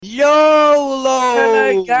YOLO!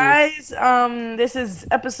 Hello guys, this is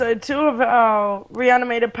episode 2 of our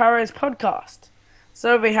Reanimated Paros podcast.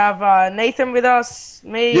 So we have Nathan with us,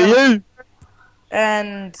 me,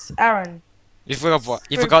 and Aaron. You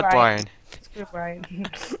forgot Bryan. Screw Bryan.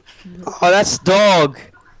 Oh, that's dog.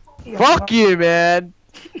 Yeah, Fuck you, man.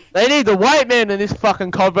 They need the white man in this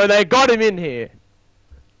fucking combo. They got him in here.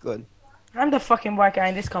 Good. I'm the fucking white guy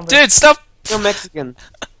in this combo. Dude, stop! You're Mexican.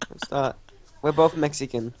 Let's start. We're both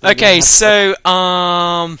Mexican. Okay, so,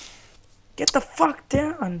 Get the fuck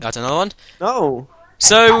down. that's another one. No.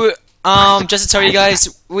 So, just to tell you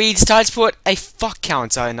guys, we decided to put a fuck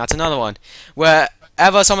counter, and that's another one.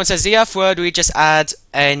 Wherever someone says the F word, we just add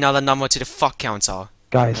another number to the fuck counter.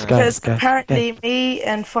 Guys, Because apparently me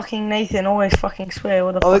and fucking Nathan always fucking swear.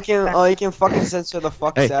 What the fuck? You can fucking censor the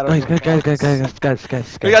fucks Hey, out of it. guys.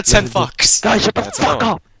 We got 10 listen, fucks. Guys, shut the That's fuck another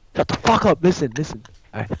one. up. Shut the fuck up. Listen.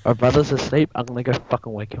 Alright, our brother's asleep. I'm gonna go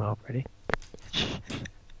fucking wake him up. Ready?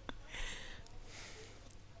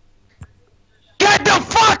 Get the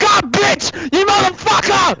fuck up, bitch! You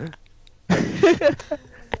motherfucker!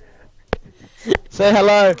 Say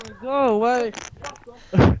hello. Go away.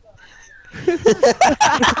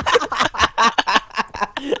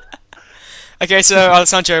 Okay, so,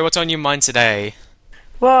 Alessandro, what's on your mind today?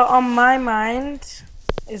 Well, on my mind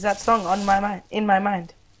is that song on my mind, in my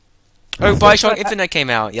mind. Oh, Bioshock Infinite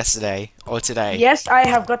came out yesterday, or today. Yes, I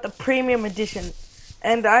have got the premium edition,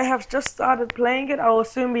 and I have just started playing it. I will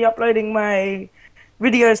soon be uploading my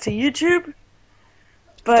videos to YouTube.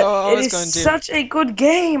 But Oh, I it was is going to- such a good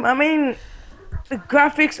game. I mean, the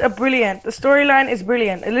graphics are brilliant. The storyline is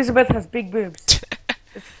brilliant. Elizabeth has big boobs.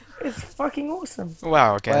 It's fucking awesome.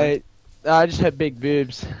 Wow, okay. Wait, I just had big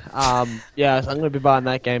boobs. Yeah, so I'm gonna be buying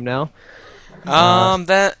that game now.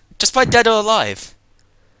 Then, just play Dead or Alive.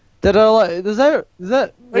 Is that We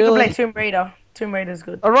can really? play Tomb Raider. Tomb Raider's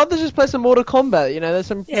good. I'd rather just play some Mortal Kombat. You know, there's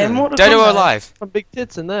some Yeah, Mortal Dead or Kombat. Alive. some big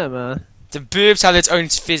tits in there, man. The boobs have its own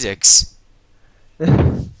physics.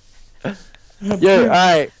 Yo,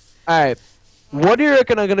 alright. What do you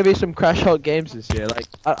reckon are gonna be some crash hot games this year? Like,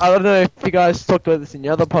 I don't know if you guys talked about this in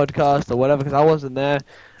your other podcast or whatever, because I wasn't there.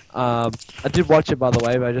 I did watch it, by the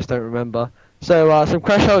way, but I just don't remember. So, some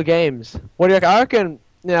crash hot games. What do you reckon? I reckon,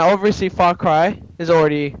 obviously Far Cry is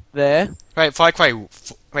already there. Wait, Far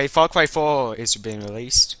Cry 4 is being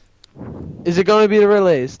released. Is it going to be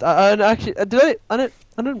released? I haven't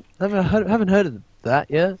heard of that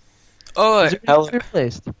yet. Oh, Is it going to be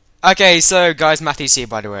released? okay, so guys, Matthew's here,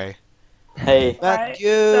 by the way. Hey. Alright,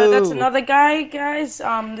 so that's another guy, guys.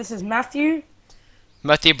 This is Matthew.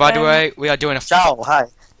 Matthew, by the way, we are doing a Ciao, hi.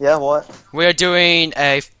 Yeah, what? we are doing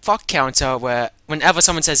a fuck counter where whenever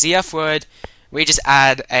someone says the F word, we just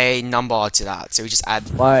add a number to that. So we just add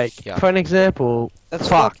Like, Yeah. for an example, That's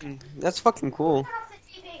fuck. That's fucking cool.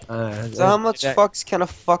 Uh, So how much that- fucks can a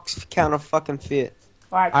fucks counter fucking fit?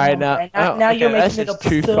 Alright, Alright, come now- on, now- now you're okay, that's making it just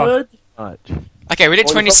too absurd. much. Okay, we did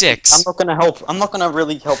Well, 26. I'm not gonna help. I'm not gonna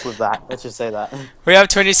really help with that. Let's just say that. We have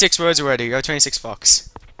 26 words already. We have 26 fucks.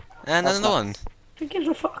 And That's another not- one. Who gives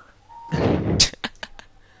a fuck?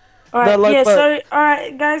 Alright, like, yeah, but- so,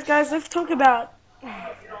 alright, guys, let's talk about...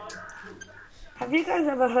 Have you guys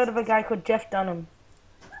ever heard of a guy called Jeff Dunham?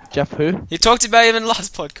 Jeff who? You talked about him in the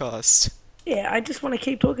last podcast. Yeah, I just want to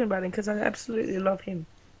keep talking about him because I absolutely love him.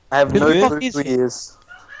 I have Who no the fuck clue is who he? he is.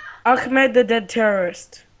 Ahmed the Dead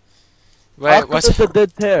Terrorist. Wait, what's the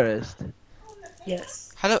dead terrorist?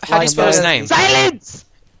 Yes. how do you spell his name? Silence!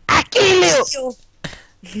 Achilles!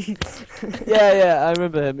 Yeah, I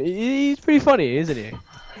remember him. He's pretty funny, isn't he?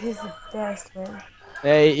 He's the best, man.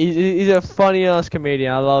 Yeah, he's a funny ass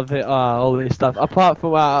comedian. I love it. All this stuff. Apart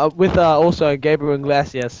from with also Gabriel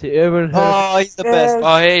Iglesias. Everyone heard? Oh, he's the best.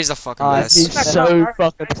 Oh, he's the fucking best. He's so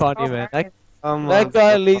fucking funny, man. That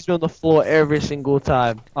guy leaves me on the floor every single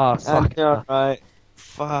time. Oh fuck. Yeah, right.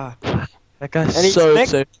 Fuck. That guy's And he's so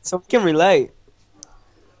Mexican, so we can relate.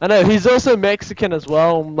 I know he's also Mexican as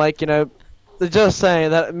well. Like they're just saying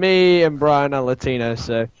that me and Bryan are Latinos,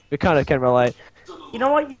 so we kind of can relate. You know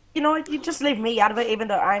what? You just leave me out of it, even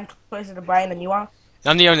though I'm closer to Bryan than you are.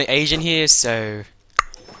 I'm the only Asian here, so...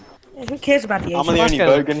 Yeah, who cares about the I'm Asian? the only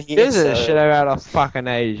Fucking- Bogan here. Gives a So. shit about a fucking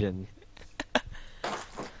Asian.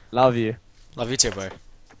 Love you. Love you too, bro.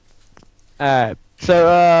 Alright,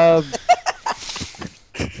 so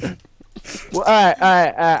well, alright.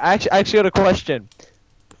 I actually got a question.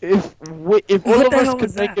 If all What of the us hell could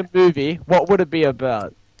was make that? a movie, what would it be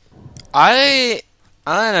about? I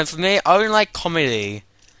don't know, for me, I don't like comedy.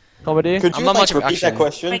 Comedy? Could I'm you not much of repeat action. that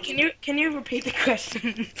question? Wait, can you repeat the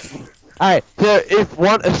question? Alright, so if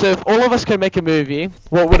all of us could make a movie,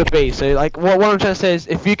 what would it be? So what I'm trying to say is,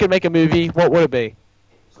 if you could make a movie, what would it be?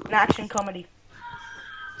 An action comedy.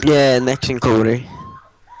 Yeah, an action comedy.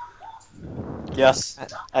 Yes,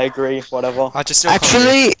 I agree. Whatever. I just still can't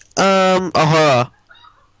Actually, a horror.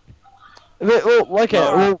 Well, okay,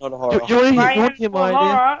 No, well, not a horror. you want to Bryan, hear my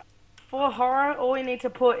idea? for horror, all we need to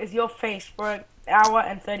put is your face for an hour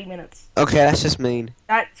and 30 minutes. Okay, that's just mean.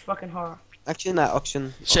 That's fucking horror. Actually, not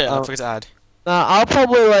auction. Shit, I forgot to add. Nah, I'll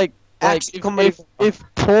probably like Action comedy. if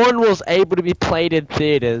porn was able to be played in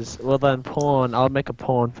theaters, well then I'll make a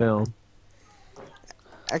porn film. You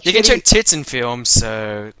Actually, can check tits in films,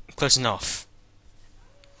 so close enough.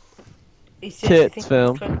 You seriously Tits think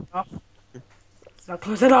film. it's close enough? It's not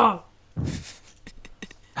close at all.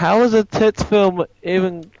 How is a tits film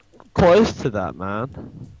even close to that,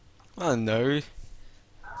 man? I don't know.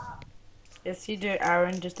 Yes, you do,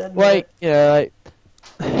 Aaron. Just admit Like, it. you know, like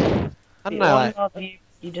I We don't know, all like, love you.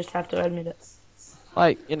 You just have to admit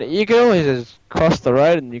it. you know, you can always just cross the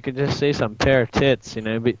road and you can just see some pair of tits, you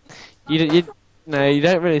know, but you know, you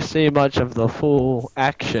don't really see much of the full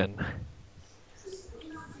action.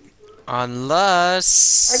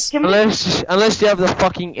 Unless... Can we- Unless you have the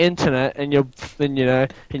fucking internet and you know,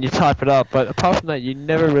 and you type it up, but apart from that, you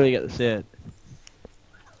never really get to see it.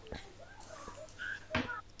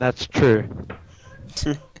 That's true.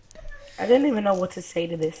 I didn't even know what to say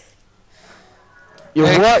to this.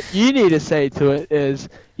 What you need to say to it is,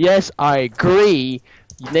 yes, I agree,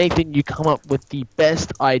 Nathan, you come up with the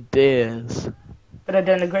best ideas. But I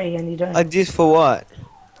don't agree, and you don't. Ideas for what?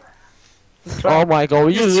 That's Oh right. my god, were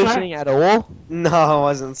you That's right. listening at all? No, I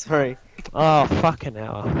wasn't. Sorry. Oh, fucking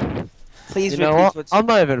hell. Please You know repeat what? what. I'm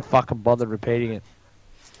not even fucking bothered repeating it.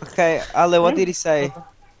 Okay, Ale, what did he say?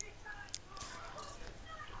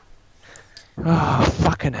 Oh,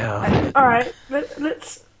 fucking hell. Alright,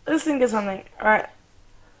 let's think of something. Alright.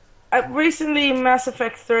 Recently, Mass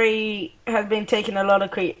Effect 3 has been taking a lot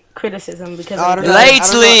of criticism because I of don't the- know.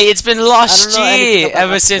 Lately, it's been last I don't know anything year, about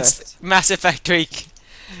ever Mass since Effect. Mass Effect 3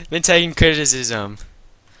 been taking criticism.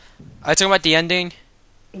 Are you talking about the ending?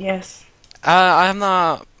 Yes. I'm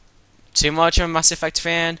not too much of a Mass Effect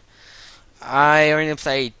fan. I only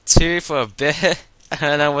played 2 for a bit,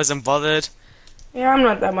 and I wasn't bothered. Yeah, I'm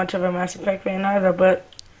not that much of a Mass Effect fan either, but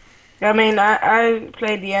I mean, I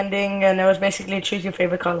played the ending, and it was basically choose your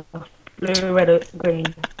favorite color: blue, red, or green.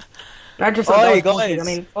 I just thought that Oi, was bullshit. I guys.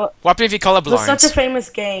 mean, What happened if you for such a colorblind? famous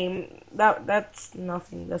game, that's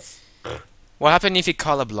nothing. That's What happened if you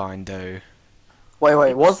colorblind, though?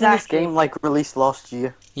 Wait, wasn't this Exactly. game like released last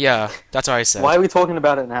year? Yeah, that's what I said. Why are we talking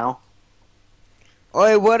about it now?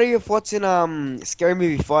 Oi, what are your thoughts in Scary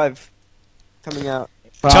Movie 5 coming out?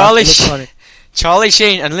 Charlie it looks Sh- funny. Charlie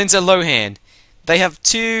Sheen and Lindsay Lohan. They have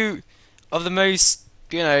two of the most,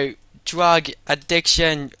 you know, drug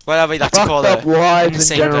addiction, whatever you like to Fucked call up it. lives in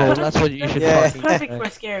Insane general. bad. That's what you should Yeah. fucking perfect say. for a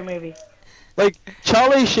scary movie. Like,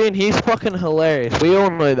 Charlie Sheen, he's fucking hilarious. We all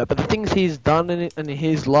know that. But the things he's done in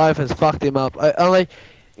his life has fucked him up. Like,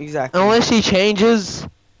 Exactly. unless he changes,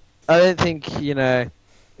 I don't think, you know,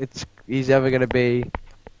 he's ever going to be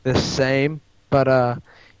the same. But,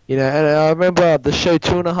 you know, and I remember the show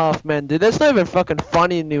 2.5 Men, dude. That's not even fucking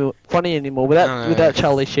funny anymore No. without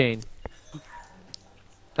Charlie Sheen.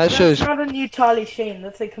 That That's show's... not a new Charlie Sheen.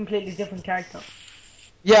 That's a completely different character.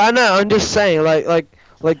 Yeah, I know. I'm just saying, like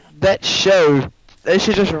that show. They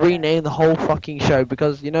should just rename the whole fucking show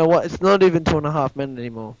because you know what? It's not even 2.5 Men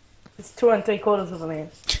anymore. It's 2 3/4 of a man.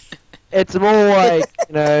 It's more like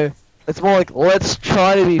you know. It's more like let's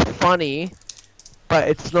try to be funny, but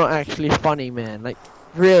it's not actually funny, man. Like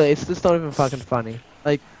really, it's just not even fucking funny.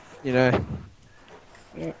 Like you know.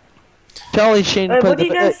 Yeah. Charlie Sheen. What played do you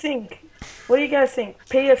the- guys think? What do you guys think?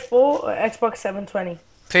 PS4 or Xbox 720?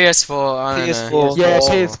 PS4, I don't know. PS4. Yeah,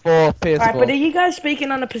 PS4. PS4. Alright, but are you guys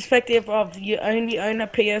speaking on the perspective of you only own a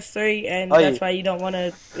PS3 and Oh, that's yeah. why you don't want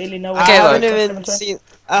to really know I what Okay, haven't look. Xbox even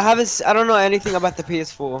 720? seen. I don't know anything about the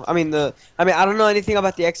PS4. I mean I don't know anything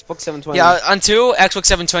about the Xbox 720. Yeah, until Xbox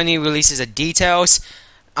 720 releases the details,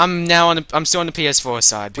 I'm still on the PS4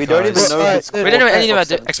 side. We don't even because- know if it's We don't know called anything about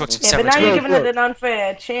the Xbox Xbox Yeah, but now you're 720. giving it an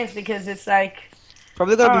unfair chance because it's like,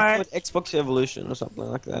 Probably gonna Alright. be called Xbox Evolution or something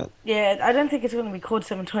like that. yeah, I don't think it's going to be called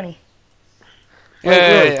 720.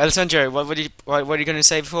 Hey, Alessandro, what are you going to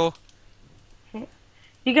say before?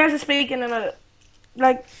 You guys are speaking in a,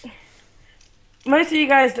 like, most of you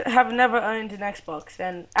guys have never owned an Xbox,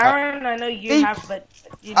 and Aaron, I know you Hey, have, but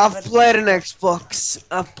you I've never. played an Xbox.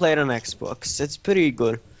 It's pretty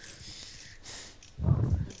good.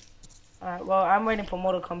 Alright, well, I'm waiting for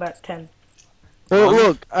Mortal Kombat 10. Well,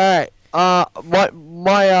 look, alright. My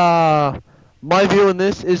view on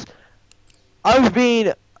this is, I've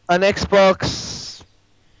been an Xbox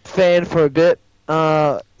fan for a bit.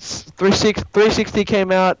 360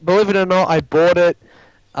 came out. Believe it or not, I bought it.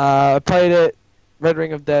 I played it. Red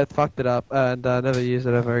Ring of Death, fucked it up, and never used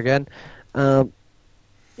it ever again. Are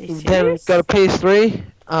you Then serious? got a PS3.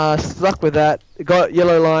 Stuck with that. Got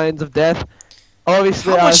Yellow Lines of Death.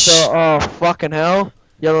 Obviously, How I much- thought, oh fucking hell,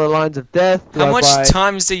 Yellow Lines of Death. Do How I much buy-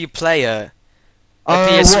 times do you play it? Well,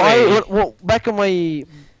 PS3? well, back in my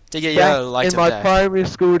To get back your light in of my death? primary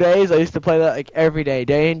school days, I used to play that like every day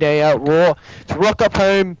in, day out, raw. Just rock up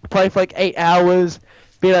home, play for like 8 hours,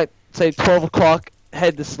 be like say 12 o'clock,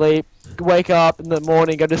 head to sleep, wake up in the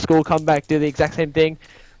morning, go to school, come back, do the exact same thing.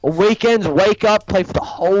 On weekends, wake up, play for the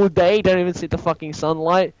whole day, don't even see the fucking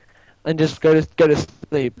sunlight, and just go to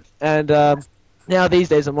sleep. And now these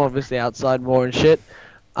days I'm obviously outside more and shit.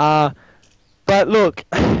 But look,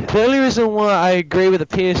 the only reason why I agree with the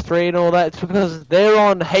PS3 and all that is because they're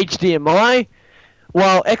on HDMI,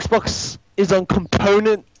 while Xbox is on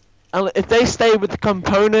component. And if they stay with the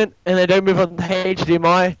component and they don't move on to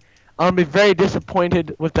HDMI, I'll be very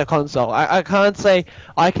disappointed with the console. I can't say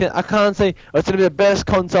I can't say it's gonna be the best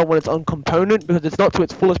console when it's on component because it's not to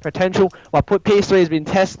its fullest potential. While PS3 has been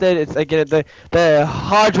tested, it's again the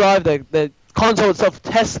hard drive, the console itself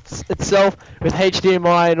tests itself with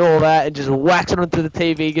HDMI and all that, and just whacks it onto the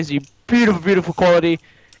TV, gives you beautiful quality,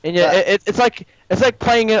 and yeah, it's like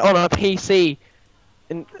playing it on a PC,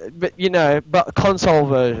 but console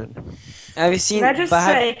version. Have you seen?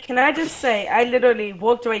 Can I just say, I literally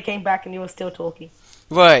walked away, came back, and you were still talking.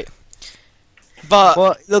 Right. But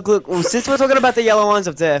Well, look. Well, since we're talking about the Yellow Lines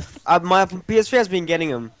of Death, my PS3 has been getting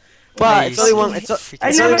them, but it's only one. It's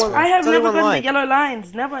only one. I have it's only never one gotten line. the yellow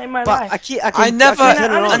lines, never in my But life. I never- I can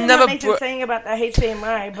turn it I on. understand never what Nathan's bro- saying about the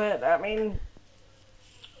HDMI, but I mean,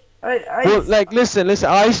 Well, like, listen,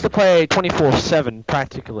 I used to play 24/7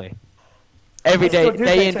 practically. Every I still day, do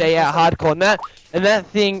day play in, day out, hardcore, and that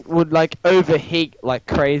thing would like overheat like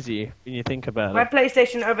crazy when you think about my it.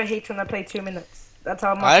 PlayStation overheats when I play 2 minutes. That's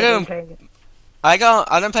how much I I've been don't- playing it. I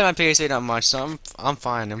don't play my PS3 that much, so I'm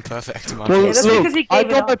fine. I'm perfect in my Well, Yeah, that's PS3. because he I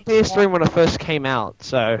gave it got my up. PS3 when it first came out,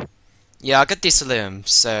 so Yeah, I got the Slim,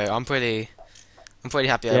 so I'm pretty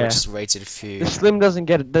happy. I Yeah. just rated a few. the Slim doesn't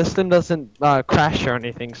crash or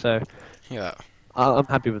anything, so Yeah. I'm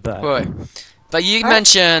happy with that. Right. But you To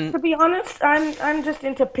mentioned be honest, I'm just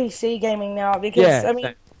into PC gaming now because Yeah, I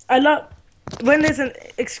mean I love when there's an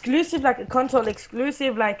exclusive like a console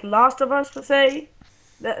exclusive like Last of Us per se.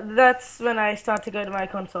 That's when I start to go to my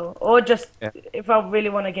console, or just Yeah. if I really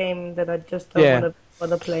want a game that I just don't Yeah. want to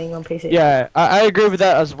bother playing on PC. Yeah, I agree with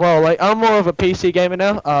that as well. Like, I'm more of a PC gamer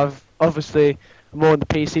now. I've obviously more on the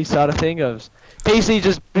PC side of things. PC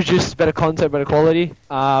just produces better content, better quality.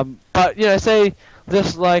 But say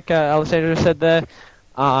just like Alessandro said there,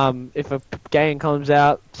 if a game comes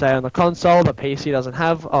out, say on the console, the PC doesn't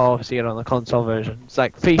have, I'll obviously get it on the console version. It's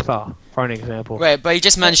like FIFA, for an example. Wait, but you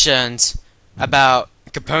just mentioned about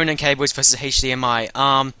component cables versus HDMI.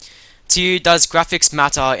 To you, does graphics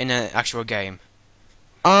matter in an actual game?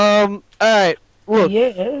 Alright, look.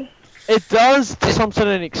 Yeah. It does to some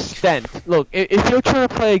certain extent. Look, if you're trying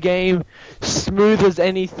to play a game smooth as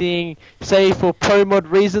anything, say for pro mod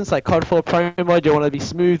reasons, like COD 4 pro mod, you want to be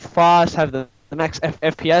smooth, fast, have the max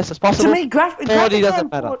FPS as possible. To me, Quality graphics are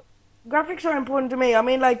doesn't matter. important. Graphics are important to me. I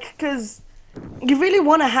mean, like, because you really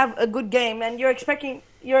want to have a good game, and you're expecting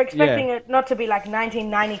it not to be like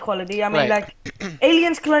 1990 quality. I mean, Right. like,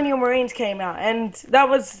 Aliens Colonial Marines came out, and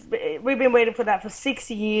we've been waiting for that for 6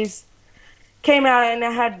 years. Came out and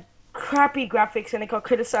it had crappy graphics, and it got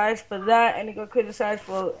criticized for that, and it got criticized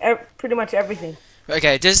for pretty much everything.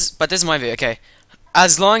 Okay, this is my view. Okay,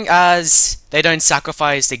 as long as they don't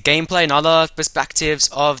sacrifice the gameplay and other perspectives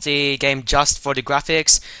of the game just for the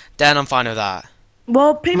graphics, then I'm fine with that.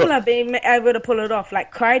 Well, people Look. have been able to pull it off,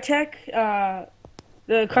 like Crytek,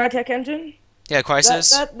 the Crytek engine. Yeah,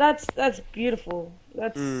 Crisis. That's beautiful.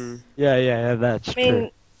 That's Yeah, that's I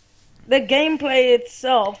mean, the gameplay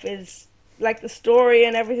itself is like the story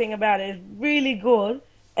and everything about it is really good,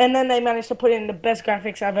 and then they managed to put in the best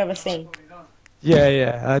graphics I've ever seen.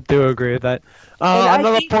 Yeah, I do agree with that. And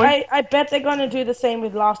Another point. I bet they're gonna do the same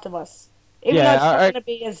with Last of Us. Even Yeah, though it's not I- gonna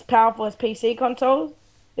be as powerful as PC consoles,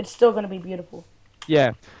 it's still gonna be beautiful.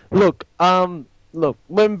 Yeah. Look,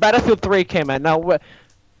 when Battlefield 3 came out,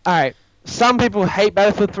 alright, some people hate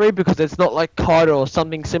Battlefield 3 because it's not like COD or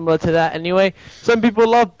something similar to that anyway. Some people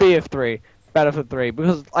love BF3, Battlefield 3,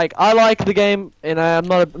 because, like, I like the game, and I'm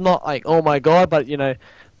not like, oh my god, but,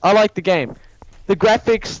 I like the game. The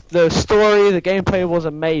graphics, the story, the gameplay was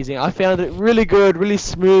amazing. I found it really good, really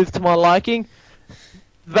smooth to my liking.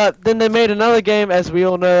 But then they made another game, as we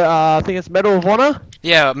all know, I think it's Medal of Honor.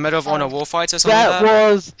 Yeah, Medal of Honor Warfighter or something That like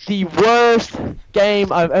that. was the worst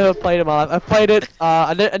game I've ever played in my life. I played it.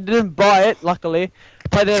 I didn't buy it. Luckily, I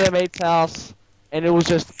played it at a mate's house, and it was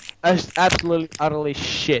just absolutely utterly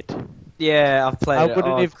shit. Yeah, I've I played it.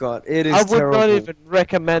 wouldn't Oh even- god, it is I would terrible. not even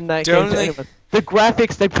recommend that The game to only- anyone. The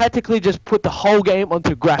graphics, they practically just put the whole game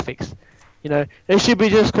onto graphics. You know, it should be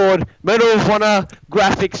just called Medal of Honor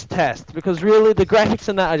Graphics Test, because really the graphics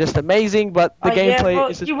in that are just amazing, but the gameplay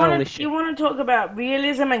is just utterly shit. You want to talk about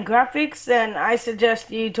realism and graphics, then I suggest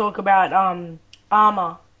you talk about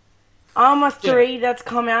Armor. Armor 3 that's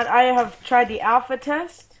come out. I have tried the alpha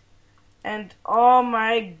test, and oh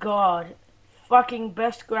my god, fucking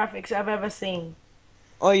best graphics I've ever seen.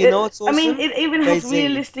 Oh, you know what's awesome? I mean, it even has DayZ.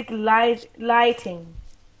 realistic lighting.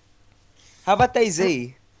 How about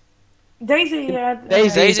DayZ? DayZ, yeah.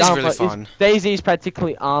 DayZ is armor really fun. DayZ is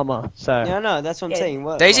practically armor, so Yeah, no, that's what I'm Yeah. saying.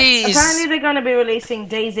 What? DayZ Apparently is. they're going to be releasing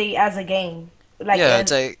DayZ as a game. Like Yeah, a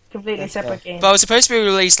it's a. completely That's separate game. But it was supposed to be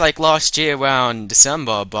released like last year around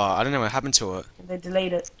December, but I don't know what happened to it. They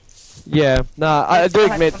delayed it. yeah. No, I do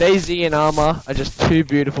That's admit fine. DayZ and Armor are just two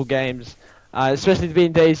beautiful games. Especially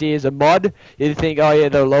being DayZ as a mod, you think, oh yeah,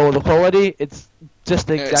 they'll lower the quality. It's just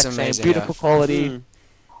the It's exact amazing, same, beautiful quality, Mm.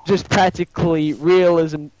 just practically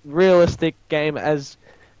realistic game as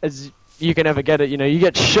you can ever get it. You know, you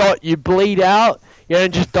get shot, you bleed out. You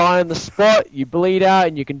don't just die on the spot. You bleed out,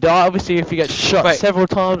 and you can die. Obviously, if you get shot Wait. several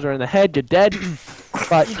times or in the head, you're dead.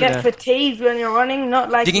 But You you get know, fatigued when you're running, not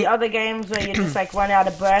like You can- the other games where you just like run out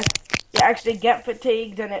of breath. You actually get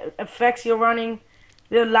fatigued and it affects your running.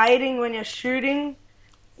 The lighting when you're shooting,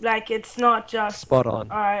 like it's not just spot on.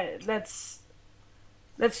 alright, let's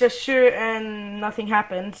just shoot and nothing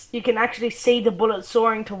happens. You can actually see the bullet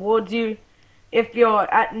soaring towards you. If you're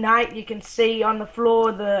at night, you can see on the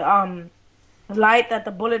floor the light that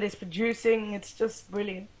the bullet is producing. It's just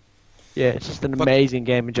brilliant. Yeah, it's just an But- amazing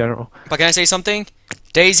game in general. But can I say something?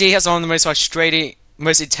 DayZ has one of the most frustrating,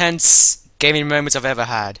 most intense gaming moments I've ever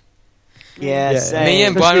had. Yeah, same. Me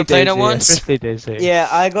and Bryan were playing it DayZ, once. Especially DayZ. Yeah,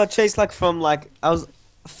 I got chased like from like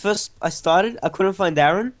I started. I couldn't find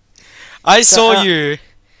Darren. I So, saw you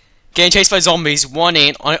getting chased by zombies, one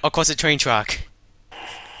in across the train track.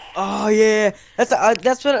 Oh yeah, that's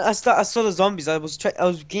when I saw the zombies. I was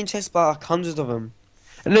getting chased by like hundreds of them.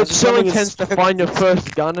 And it's just so wondering intense to find your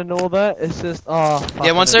first gun and all that. It's just, oh.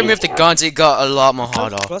 Yeah, once they fucking removed the guns, it got a lot more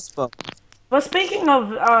harder. Crossbow. Well, speaking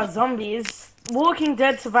of zombies, Walking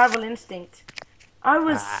Dead Survival Instinct. I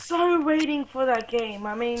was so waiting for that game.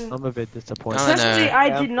 I mean, I'm a bit disappointed. I know. personally, I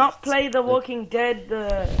Yeah. did not play the Walking Dead,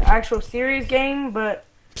 the actual series game, but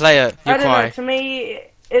Play it, you I don't know. cry. To me,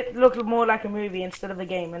 it looked more like a movie instead of a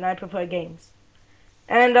game, and I prefer games.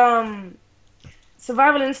 And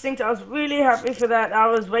Survival Instinct, I was really happy for that. I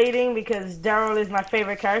was waiting because Daryl is my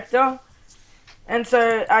favorite character. And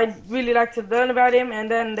so I really like to learn about him,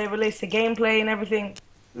 and then they released the gameplay and everything.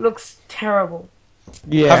 Looks terrible.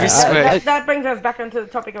 Yeah. Have you s- That brings us back onto the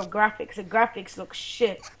topic of graphics. The graphics look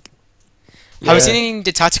shit. Have you Yeah. seen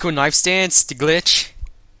the tactical knife stance, the glitch?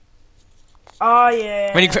 Oh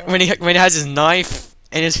yeah. When he has his knife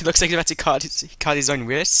and it looks like he's about to cut his own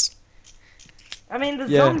wrist. I mean the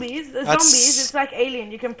Yeah. zombies. It's like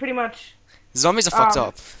Alien. You can pretty much. Zombies are fucked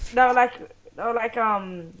up. They're like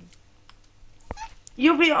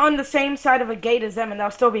You'll be on the same side of a gate as them, and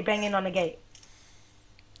they'll still be banging on the gate.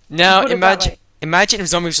 Now Put it that way. imagine if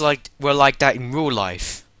zombies were like that in real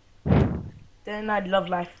life. Then I'd love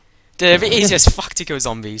life. They're easy as fuck to kill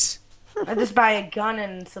zombies. I'd just buy a gun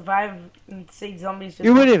and survive and see zombies. Just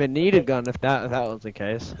You wouldn't even need a gun if that was the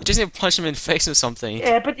case. You just need to punch them in the face or something.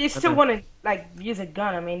 Yeah, but you still want to like use a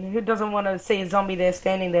gun. I mean, who doesn't want to see a zombie there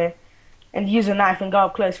standing there and use a knife and go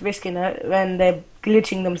up close, risking it when they're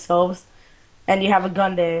glitching themselves, and you have a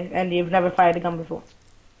gun there and you've never fired a gun before.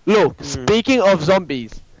 Look, speaking of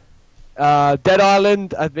zombies, Dead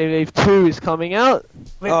Island, I believe 2 is coming out.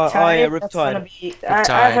 Riptide, that's Riptide. gonna be. I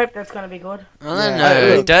Riptide. hope that's gonna be good. I don't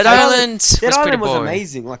Yeah, know. Dead Island was Dead pretty Island was boring.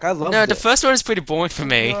 amazing. Like I loved No, it. the first one was pretty boring for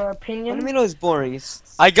me. Your What do opinion? you mean it was boring? It's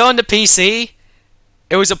I go on the PC.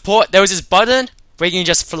 It was a port. There was this button where you can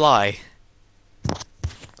just fly.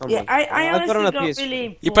 oh Yeah, my I God. honestly got on a got PS3.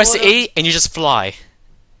 really. You press the bored of- E and you just fly.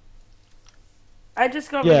 I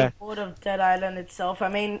just got Yeah. really bored of Dead Island itself. I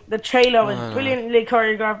mean, the trailer was No. brilliantly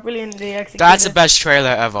choreographed, brilliantly executed. That's the best trailer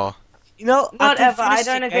ever. You know, Not can ever. I finish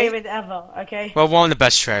don't the agree game, with ever. Okay. Well, one of the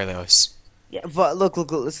best trailers. But look,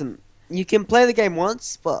 listen. You can play the game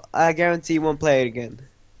once, but I guarantee you won't play it again.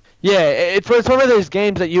 Yeah, it's one of those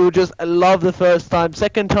games that you will just love the first time.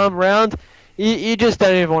 Second time round, you just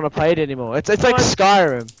don't even want to play it anymore. It's like Well,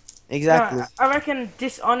 Skyrim. Exactly. No, I reckon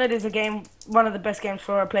Dishonored is a game one of the best games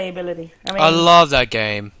for playability. I mean, I love that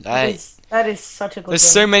game. that is such a good There's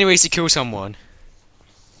game. so many ways to kill someone.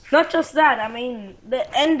 Not just that, I mean, the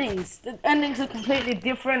endings are completely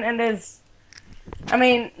different, and I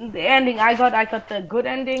mean, the ending I got the good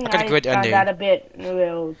ending. I got a good found ending. that a bit,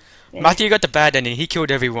 well, yeah. Matthew got the bad ending. He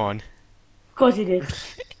killed everyone. Of course he did.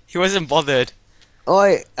 He wasn't bothered.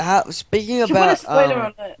 Oi, speaking You put a about spoiler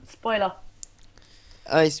on it. Spoiler.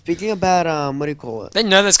 speaking about what do you call it? They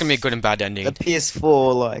know there's gonna be a good and bad ending. The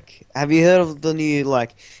PS4, like, have you heard of the new,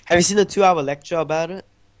 like, have you seen the 2-hour lecture about it?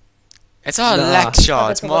 It's not a Nah. lecture. Oh,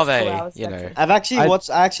 It's that's more of about 2 a, hours you know. lecture.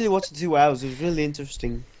 I actually watched the 2 hours. It was really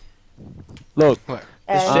interesting. Look, share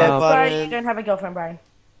Sorry, button. you don't have a girlfriend, Brian.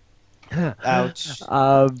 Ouch.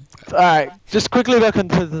 alright, just quickly back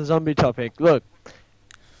onto the zombie topic. Look,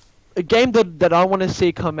 a game that I want to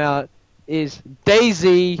see come out is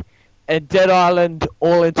DayZ and Dead Island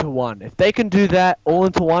all into one. If they can do that all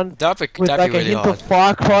into one That'd with be like a really hint hard. of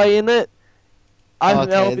Far Cry in it, I think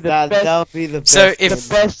that would be the best. that would be the best. So game if-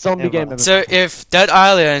 The best zombie ever. game ever. So if Dead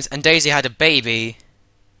Island and Daisy had a baby,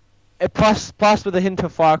 Plus with a hint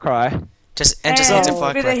of Far Cry. just And into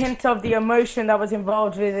Far with a Cry. hint of the emotion that was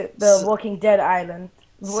involved with the Walking Dead Island.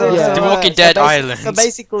 So, Yeah. The Walking Dead Island. So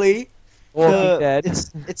basically, Walking Dead.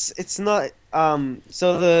 it's not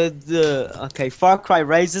so the Far Cry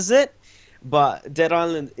raises it, but Dead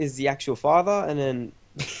Island is the actual father, and then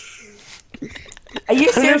Are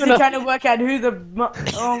you seriously know. trying to work out who the... Wow,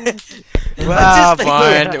 just-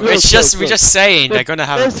 Brian. look, It's just look, we're just saying they're gonna The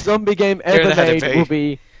have best zombie game They're ever gonna have a made baby. will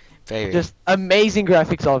be a baby. just amazing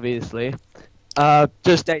graphics, obviously.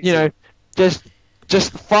 Just you know,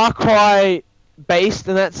 just Far Cry based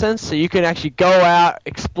in that sense, so you can actually go out,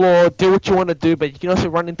 explore, do what you want to do, but you can also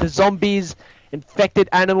run into zombies, infected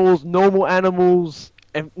animals,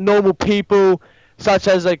 and normal people, such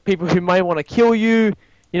as like people who may want to kill you.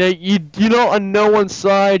 You know, you're not on no one's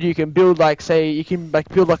side. You can build like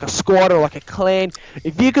build like a squad or like a clan.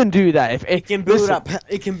 If you can do that, if it can build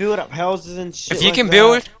up houses and shit. If you like can that,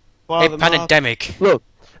 build fire a them up. pandemic. Look,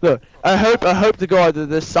 I hope to God that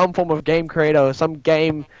there's some form of game creator or some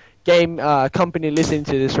game company listening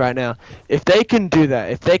to this right now. If they can do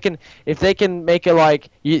that, if they can make it like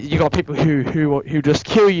you got people who just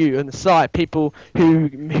kill you on the side, people who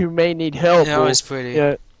may need help. That or, was pretty. you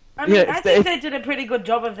know, I mean, Yeah, I if think they- they did a pretty good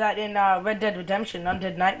job of that in Red Dead Redemption,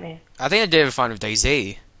 Undead Nightmare. I think they did it fine with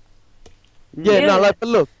DayZ. yeah, Yeah. no, like, but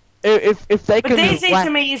look, if they But can DayZ whack-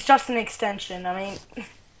 to me is just an extension. I mean,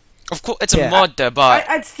 Of course, it's a Yeah. mod though, but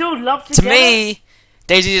I'd still love to to get it. me,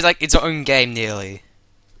 DayZ is like its own game nearly.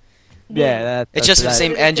 yeah, It's just the that.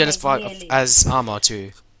 same It is engine as nearly. Armor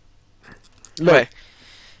too. Look,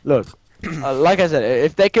 like I said,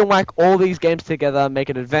 if they can whack all these games together, make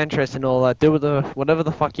it adventurous and all that, do whatever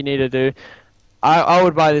the fuck you need to do, I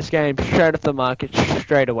would buy this game straight off the market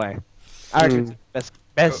straight away. I reckon it's the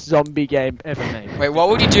best zombie game ever made. Wait, what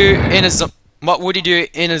would you do in a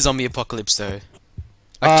zombie apocalypse though?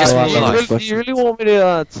 Like just do real you life. really, do you really want me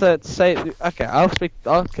to say? Okay, I'll speak.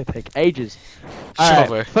 I'll take ages. Alright,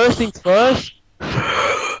 bro. first things first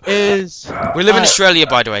is We live in Australia,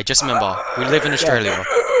 by the way. Just remember, we live in Australia.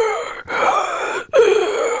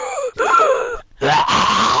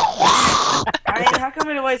 I mean, how come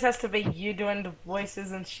it always has to be you doing the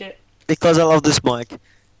voices and shit? Because I love this mic.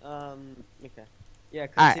 Okay. Yeah.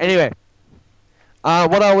 Alright, continue. anyway.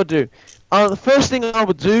 What I would do. The first thing I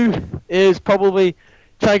would do is probably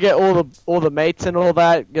try to get all the mates and all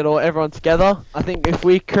that, get everyone together. I think if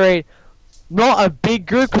we create not a big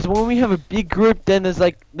group, because when we have a big group, then there's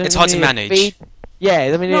like It's hard to manage.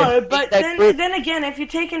 Yeah, I mean, No, but then again, if you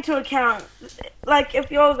take into account, like,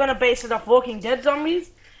 if you're gonna base it off Walking Dead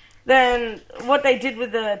zombies, then what they did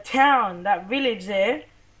with the town, that village there,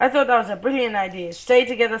 I thought that was a brilliant idea. Stay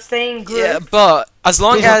together, stay in groups. Yeah, but as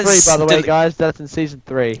long season as 3, by the way, the- guys, that's in season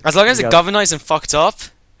 3. as long as the Yeah. governor isn't fucked up.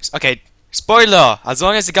 Okay, spoiler. As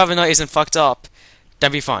long as the governor isn't fucked up,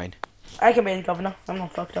 then be fine. I can be the governor. I'm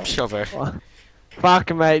not fucked up. Sure, bro.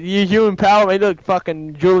 Fuck, mate, you empower me. Look,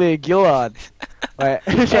 fucking Julia Gillard. Wait,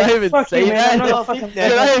 should I even Fuck say you, man, I'm that? not fucking-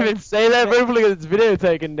 Should I even say that? Probably got this video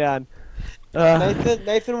taken down.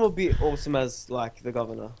 Nathan will be awesome as like the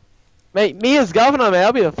governor. Mate, me as governor, man,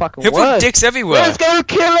 I'll be the fucking He'll put worst. dicks everywhere. Let's go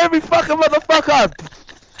kill every fucking motherfucker!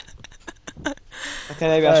 Okay,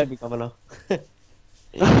 maybe I should be governor.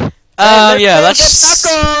 Yeah, let's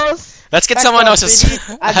Tacos! get someone else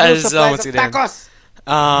as As what's it name?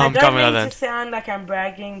 I don't Governor mean then. to sound like I'm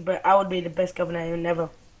bragging, but I would be the best governor ever.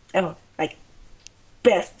 Ever. Like,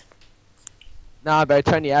 best. Nah, bro,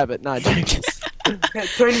 Tony Abbott. Nah, joking.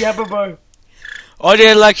 Tony Abbott. All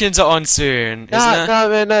the elections are on soon, isn't No, it? no,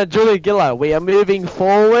 man, no, Julie Gillo. We are moving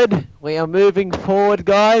forward. We are moving forward,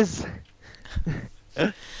 guys.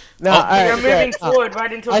 No, Oh. You're yeah, moving forward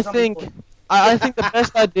right into a I zombie think, force. I think the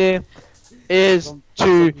best idea is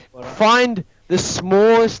to find the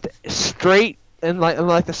smallest street and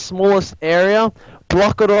like the smallest area,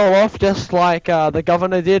 block it all off, just like the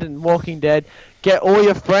governor did in Walking Dead. Get all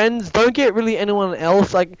your friends. Don't get really anyone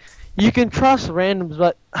else. Like, you can trust randoms,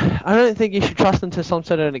 but I don't think you should trust them to some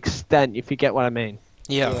sort of an extent. If you get what I mean.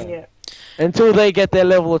 Yeah. Yeah. Until they get their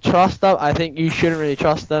level of trust up, I think you shouldn't really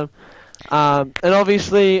trust them. And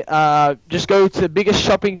obviously, just go to the biggest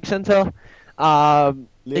shopping center, and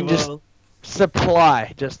just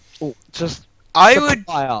supply, just I would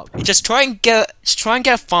supply up. just try and get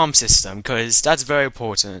a farm system, because that's very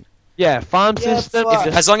important. Yeah, farm Yeah, system. fuck.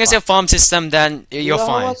 just As long as you have farm system, then you're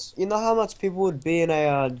fine. You know how much people would be in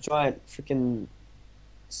a giant freaking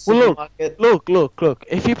Well, supermarket? look.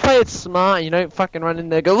 If you play it smart, you don't fucking run in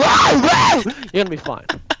there and go, "Whoa, whoa!" You're gonna be fine.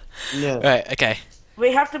 Yeah. Right, okay.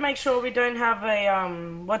 We have to make sure we don't have a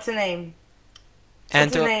what's her name? And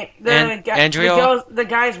What's her name? Andrea? The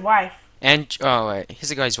guy's wife. And oh wait, here's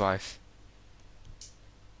the guy's wife.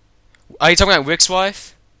 Are you talking about Rick's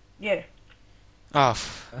wife? Yeah. Oh,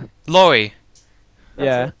 Lori.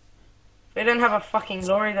 Yeah, If we don't have a fucking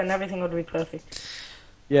lorry, then everything would be perfect.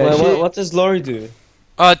 yeah. Wait, what does Lori do?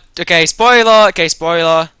 Okay, spoiler. Okay,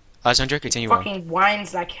 spoiler. Alessandro, continue on. Fucking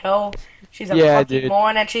whines like hell. She's a Yeah, fucking dude.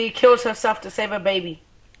 moron, and she kills herself to save her baby.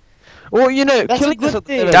 Well, you know, That's a killing good this-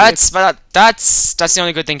 thing. That's the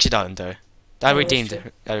only good thing she done though. That Oh, redeemed shit.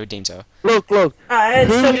 her. That redeemed her. Look. It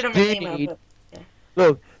Who still we didn't do redeem her, need- but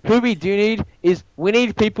Look, who we do need is we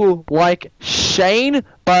need people like Shane,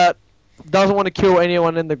 but doesn't want to kill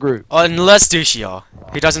anyone in the group. Unless Dushia,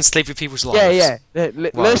 who doesn't sleep with people's lives. Yeah.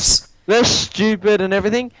 Wives. Less stupid and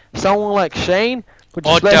everything. Someone like Shane, but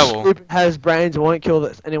Or just less Daryl. stupid, has brains, won't kill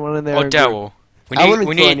anyone in their Or own group. Daryl. I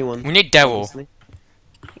wouldn't kill anyone. We need Daryl. honestly.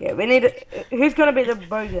 yeah, we need. Who's gonna be the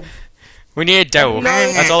bogan? We need Daryl. No,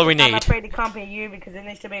 That's all we I'm need. afraid it can't be you because it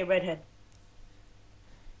needs to be a redhead.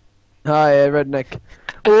 Oh yeah, redneck.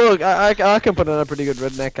 Well, look, I can put on a pretty good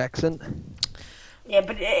redneck accent. Yeah,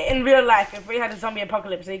 but in real life, if we had a zombie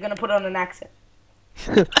apocalypse, are you gonna put on an accent?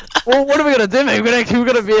 Well, what are we gonna do, man? We're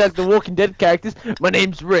gonna be like the Walking Dead characters. My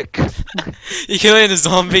name's Rick. You killing a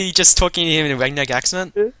zombie, just talking to him in a redneck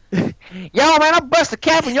accent? Yo, man, I'll bust a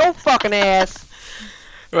cap in your fucking ass.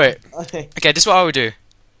 Right. Okay. Okay, this is what I would do.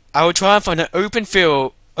 I would try and find an open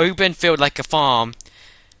field like a farm.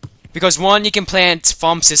 Because one, you can plant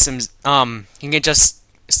farm systems, you can just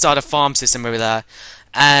start a farm system over there.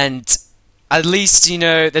 And at least,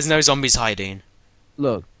 there's no zombies hiding.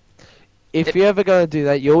 Look, if you're ever gonna do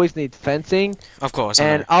that, you always need fencing. Of course. I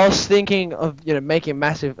And know. I was thinking of making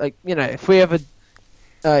massive, like, if we ever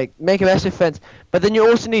make a massive fence, but then you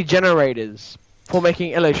also need generators for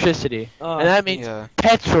making electricity, and that means Yeah.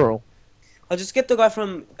 petrol. I'll just get the guy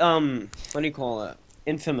from what do you call it?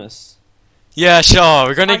 Infamous. Yeah, sure.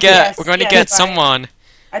 We're gonna Yes, get yes, get right. someone.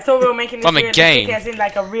 I thought we were making this From a realistic, game. as in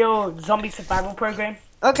like a real zombie survival program.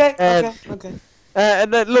 Okay. And- Okay.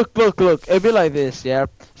 And then look, it'd be like this, yeah.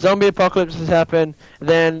 Zombie apocalypse has happened.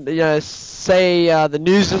 Then say the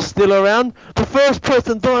news is still around. The first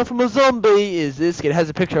person dying from a zombie is this kid. Has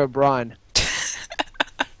a picture of Bryan.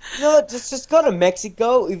 No, just go to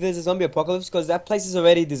Mexico if there's a zombie apocalypse, because that place is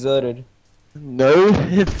already deserted. No,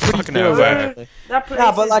 it's pretty Fucking cool. nowhere. That place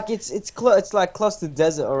Yeah, but is- like it's like close to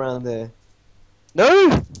desert around there.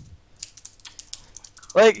 No.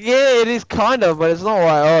 Like, yeah, it is kind of, but it's not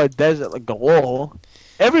like desert like galore.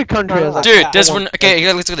 Every country has like Dude, I there's want- one. Okay,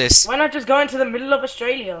 let's look at this. why not just go into the middle of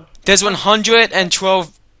Australia? There's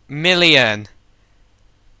 112 million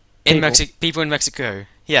People. people in Mexico.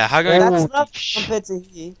 Yeah, how Oh, going? That's not sh- compared to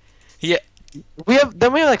here. we have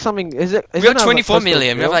like something. Is it? We have 24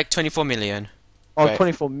 million. We have like 24 million. oh, right.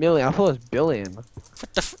 24 million. I thought it was billion. What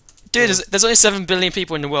the? Dude, there's only 7 billion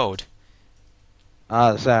people in the world.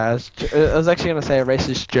 Ah, sorry. I was actually gonna say a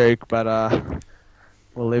racist joke, but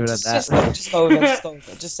we'll leave it at that. Just go with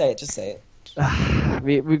it. Just say it. Just say it.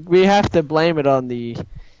 we have to blame it on the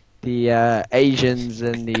Asians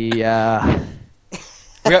and the.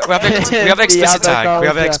 We have The explicit other tag. We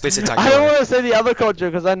have culture. explicit tag. I don't going. want to say the other culture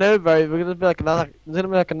because I know, bro. We're gonna be like another. There's gonna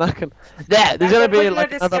be like another. Yeah, there's gonna be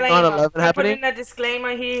like another 9/11 I put happening. in a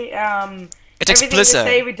disclaimer here. It's Everything we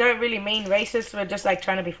say, explicit. we don't really mean racist. We're just like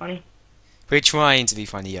trying to be funny. We're trying to be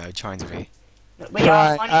funny, yeah. We're trying to be. We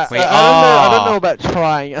are funny. We I don't know are. about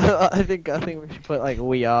trying. I think we should put like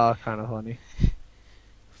we are kind of funny.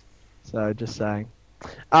 So just saying.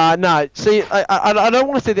 No, see, I don't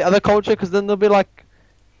want to say the other culture because then they'll be like,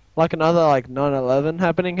 like another like 9/11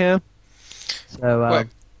 happening here. So Wait.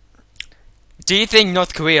 Do you think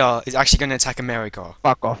North Korea is actually going to attack America?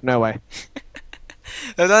 fuck off, no way.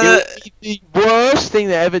 No, It no, no. would be the worst thing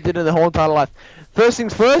they ever did in their whole entire life. First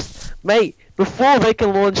things first, mate. Before they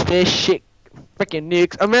can launch their shit, freaking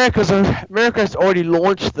nukes, America's already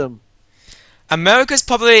launched them. America's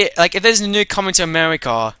probably like if there's a nuke coming to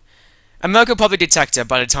America, America will probably detect it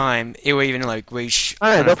by the time it will even like reach.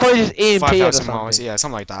 I don't know, they'll probably just EMP it or 5,000 miles. something. Yeah,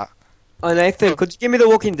 something like that. Oh, Nathan, could you give me the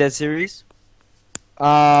Walking Dead series?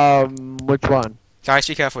 Which one? Guys,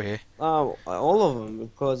 be careful here. Oh, all of them,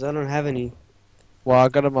 because I don't have any. Well, I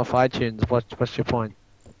got them off iTunes. What's your point?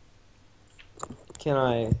 Can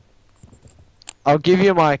I? I'll give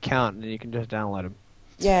you my account and you can just download them.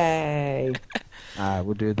 Yay! Alright,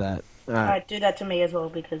 we'll do that. Alright. Alright, do that to me as well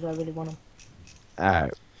because I really want them.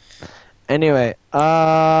 Alright. Anyway, Wait,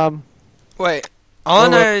 all I Well,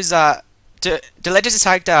 know is that the latest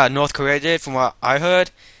attack that North Korea did, from what I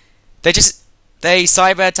heard, they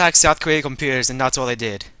cyber attacked South Korea computers and that's all they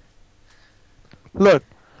did. look,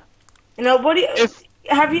 You know, what do you, If-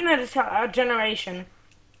 have you noticed how our generation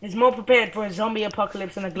is more prepared for a zombie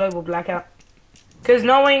apocalypse and a global blackout? Because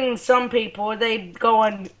knowing some people, they'd go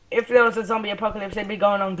on, if there was a zombie apocalypse, they'd be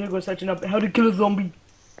going on Google searching up how to kill a zombie.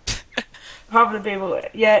 Half the people,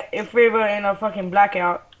 yeah, if we were in a fucking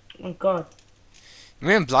blackout, oh god.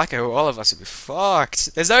 Me and Blacko, all of us would be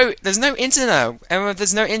fucked. There's no internet, and if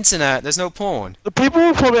there's no internet, there's no porn. the people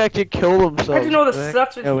will probably actually kill themselves. Imagine all the They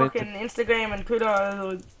sluts with go fucking Instagram and Twitter,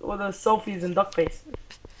 all the selfies and duck face.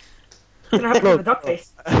 What's gonna happen to the duck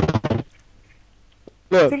face?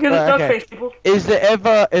 Look, Think of the duck okay. face, people. Is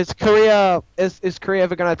Korea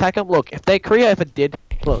ever gonna attack them? Look, if Korea ever did,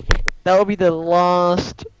 look, that would be the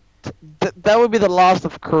last. That would be the last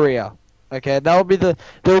of Korea. Okay, there will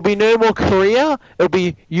be no more Korea. It'll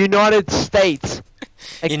be United States.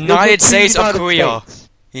 Like, United it'll be States of United Korea. States.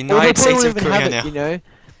 United They States won't of even Korea have now. it, you know,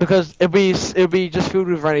 because it'll be just filled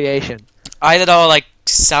with radiation. Either that or like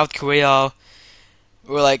South Korea,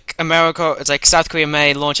 or like America. It's like South Korea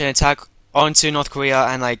may launch an attack onto North Korea,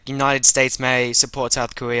 and like United States may support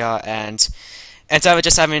South Korea, and instead of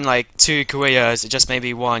just having like two Koreas, it just may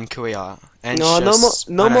be one Korea. And No, it's no just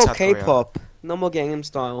more South Korea. K-pop. No more Gangnam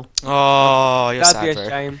Style. Oh, you're That'd be a sad, bro.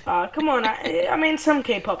 shame. Come on, I mean, some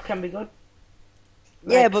K-pop can be good.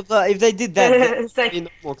 Yeah, but if they did that, then It's like, no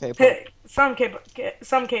more K-pop. some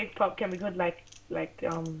K-pop can be good, like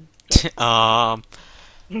I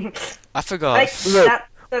forgot. like Look, that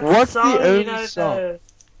what's the song, only you know, song?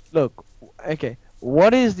 Look, okay,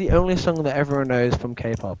 what is the only song that everyone knows from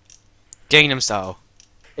K-pop? Gangnam Style.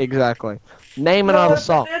 Exactly. Name another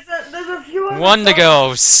song There's a few other Wonder songs.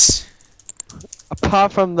 Girls.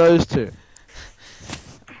 apart from those two.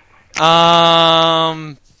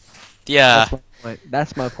 Yeah.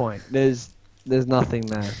 That's my point. There's nothing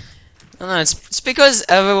there. I don't know, it's because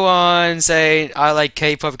everyone say I like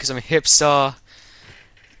K-pop because I'm a hipster,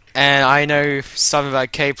 and I know something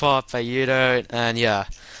about K-pop that you don't, and yeah,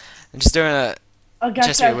 I'm just doing it Oh, guys,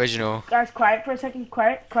 just to be guys, original. guys, quiet for a second.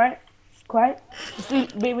 Quiet.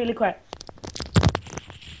 Just be really quiet.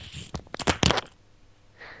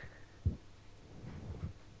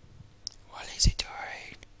 What is he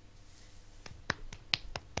doing?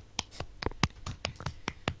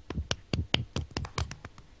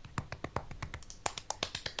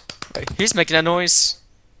 Wait, who's making that noise?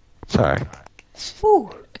 Sorry. Whew.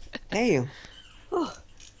 Damn. Alright,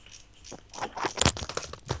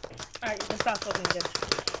 let's start talking again.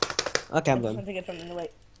 Okay, I'm I done. want to get something to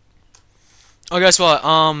wait. Oh, guess what?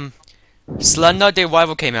 Slender Day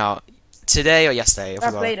Rival came out today or yesterday. I I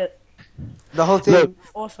forgot. played it. The whole thing. Look,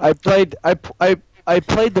 Awesome. I played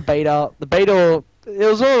the beta. The beta, it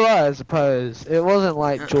was alright, I suppose. It wasn't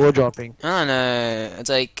like jaw dropping. I don't know. It's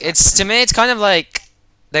like to me, it's kind of like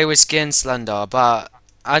they were skin Slender, but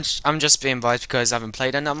I'm just being biased because I haven't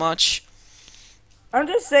played it that much. I'm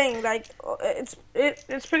just saying, like,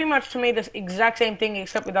 it's pretty much to me the exact same thing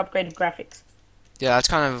except with upgraded graphics. Yeah, that's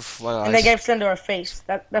kind of what I And they gave Slender a face.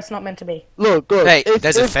 That's not meant to be. Look, Hey, if,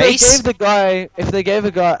 there's a if face? if they gave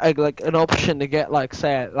a guy like an option to get like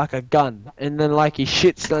say like a gun, and then like he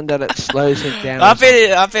shits Slender that slows him down. I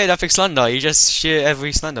bet Epic Slender. You just shoot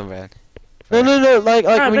every Slender man. No, like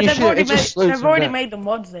No, when but you they've shoot, already it just slows they've him already down. made the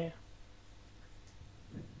mods there.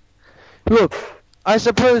 Look, I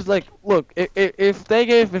suppose if they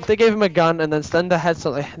gave him a gun and then Slender had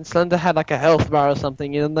something, and Slender had like a health bar or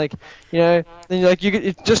something, and then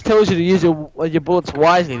it just tells you to use your bullets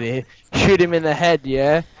wisely there. Shoot him in the head,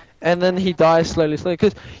 yeah, and then he dies slowly,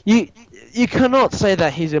 because you cannot say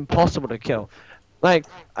that he's impossible to kill. Like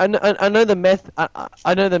I know the myth.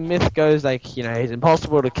 I know the myth goes like, you know, he's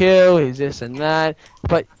impossible to kill. He's this and that.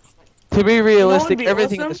 But to be would realistic, be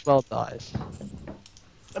everything in awesome? this world dies.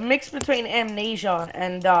 A mix between Amnesia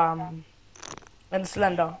and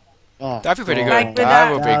Slender. Oh, That'd be pretty God. good. Like with That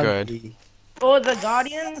that- would be That good. be- Or the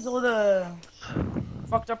Guardians, or the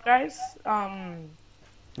fucked up guys. Yo,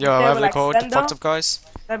 they whatever were they're like called, the Slender. fucked up guys.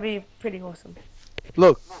 That'd be pretty awesome.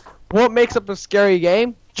 Look, what makes up a scary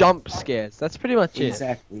game? Jump scares. That's pretty much it.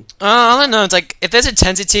 Exactly. I don't know. It's like if there's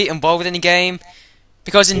intensity involved within the game,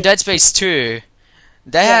 because in Dead Space 2,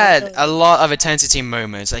 they Yeah, had a lot of intensity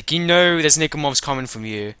moments. Like, you know, there's necromorphs coming from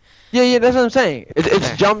you. Yeah, that's what I'm saying. It's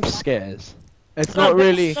Yeah. jump scares. It's No, not but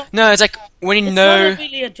really. It's not, No, it's like when you it's know, not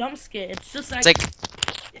really a jump scare. It's just it's like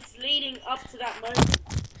it's leading up to that moment.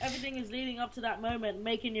 Everything is leading up to that moment,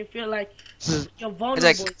 making you feel like Sus- you're it's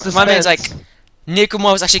vulnerable. like my man's like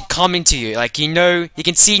necromorphs actually coming to you. Like, you know, you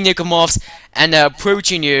can see necromorphs and they're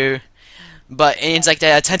approaching you, but it's like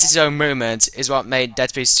the intensity zone moment is what made Dead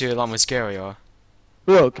Space 2 a lot more scarier.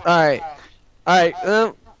 Look, alright. I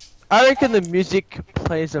reckon the music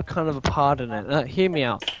plays a kind of a part in it. Hear me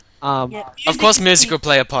out. Yeah, Of course, is music key. will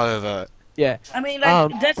play a part of it. Yeah. I mean,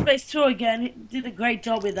 like Dead Space 2 again, it did a great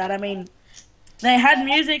job with that. I mean, they had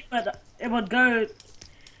music, but it wouldn't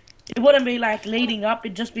be like leading up.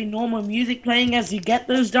 It'd just be normal music playing as you get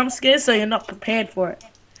those jump scares, so you're not prepared for it.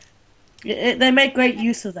 They make great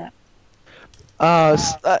use of that.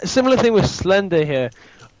 Similar thing with Slender here.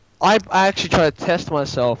 I actually tried to test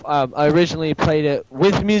myself. I originally played it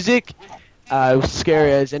with music. It was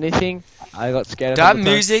scary as anything. I got scared. That of the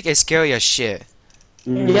time. music is scary as shit.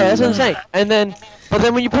 Mm. Yeah, that's what I'm saying. But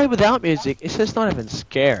then when you play without music, it's just not even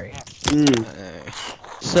scary. Mm.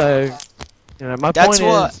 So, you know, my That's point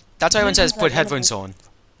what. is, That's why everyone says Music's put like headphones on.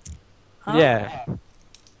 Huh? yeah.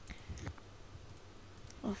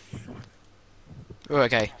 Oh,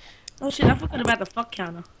 okay. Oh shit! I forgot about the fuck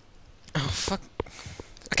counter. Oh fuck.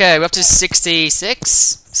 Okay, we're up to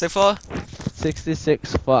 66 so far.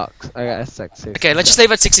 66 fucks. I got 66. Okay, let's just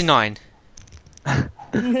leave at 69.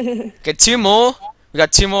 Okay, two more. We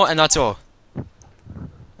got two more, and that's all.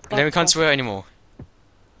 Then we can't swear anymore.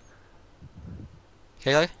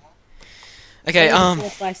 Okay, though? Okay, You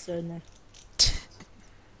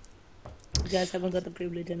guys haven't got the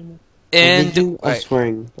privilege anymore. and I'm right,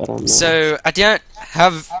 swearing, but I'm not. so at the end,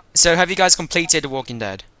 have you guys completed The Walking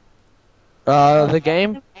Dead? The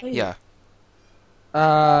game? Yeah.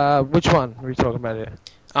 Which one are we talking about here?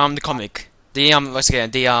 The comic. The once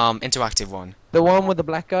again, the interactive one. The one with the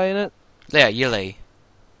black guy in it? Yeah, Yuli.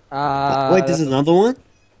 Wait, there's another one?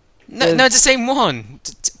 No, no, it's the same one.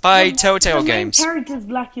 By Telltale the Games. main character's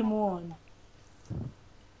black and white.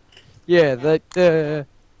 Yeah, the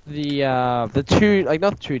two, like,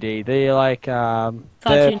 not 2D, the like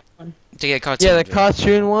Cartoon one. To get cartoon. yeah, the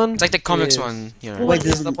cartoon one. It's like the comics is- one, you know. Wait,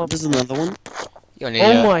 What's there's another one? You don't need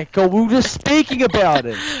Oh it. my god, we were just speaking about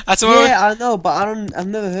it. That's what. Yeah, I know, but I've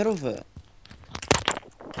never heard of it.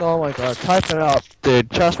 Oh my god, type it up, dude.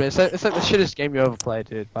 Trust me, it's like the shittest game you ever played,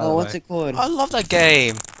 dude. By the What's way. it called? I love that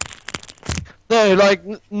game. No, like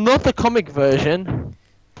not the comic version,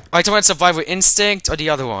 Are you talking about Survival Instinct or the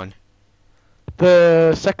other one?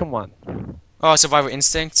 the second one. Oh, Survival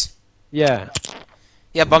Instinct. Yeah.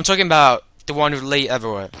 Yeah, but I'm talking about the one with Lee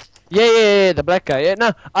Everett. Yeah, the black guy. Yeah,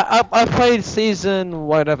 no, I played season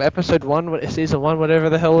whatever, episode 1, season 1, whatever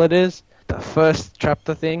the hell it is, the first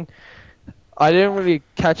chapter thing. I didn't really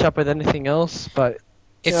catch up with anything else, but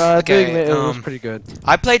If I do okay, admit it was pretty good.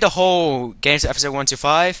 I played the whole game to episode 1 to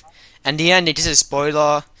 5, and the end, just a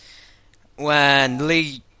spoiler. When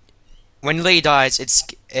Lee dies,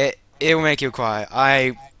 it will make you cry.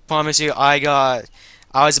 I promise you, I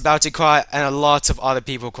was about to cry, and a lot of other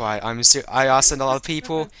people cried. I asked a lot of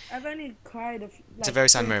people. I've only cried It's a very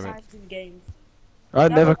sad 3 moment. times in games. I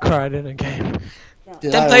never cried in a game.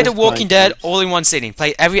 Dude, Then I play The was Walking crying Dead too. all in one sitting.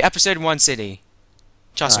 Play every episode in one sitting.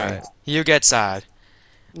 Trust me, Alright. you get sad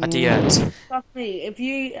at the end. Fuck me, if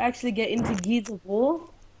you actually get into Gears of War,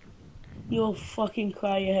 you'll fucking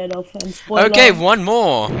cry your head off. And spoiler. Okay, one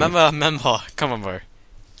more. Remember. Come on, bro.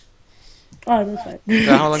 Oh, that's right.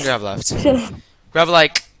 So how long do you have left? Shut up. We have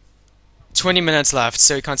like 20 minutes left,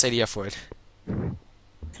 so you can't say the F word.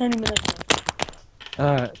 20 minutes.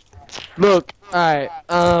 Alright. Look,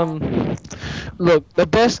 look, the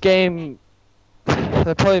best game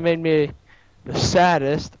that probably made me the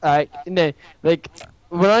saddest, like,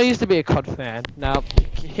 when I used to be a COD fan, now,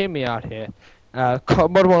 hear me out here,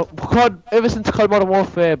 COD, ever since COD Modern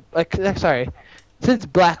Warfare, since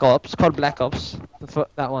Black Ops, COD Black Ops,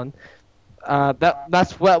 that one,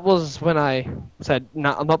 that was when I said,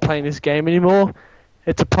 nah, I'm not playing this game anymore.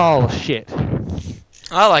 It's a pile of shit.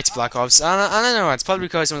 I liked Black Ops. I don't know. It's probably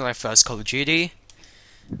because it was my first Call of Duty,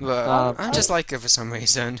 but I just like it for some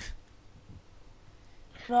reason.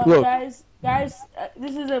 No, Look. guys,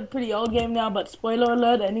 this is a pretty old game now, but spoiler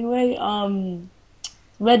alert anyway.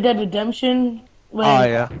 Red Dead Redemption. When Oh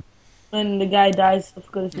yeah. when the guy dies, I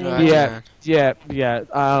forgot his name. Right.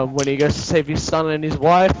 Yeah. When he goes to save his son and his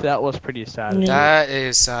wife, that was pretty sad. Yeah. That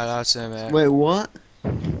is sad. I'll admit. Wait, what?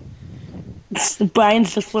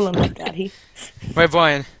 Brian's just full on like that. Wait,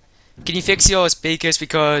 Brian, can you fix your speakers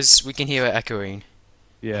because we can hear it echoing?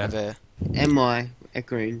 Yeah. A bit. Am I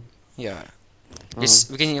agreeing? Yeah. Oh.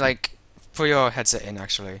 We can like put your headset in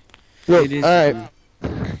actually. Look. It is- Alright.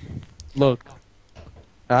 Look.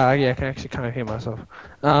 Yeah, I can actually kind of hear myself.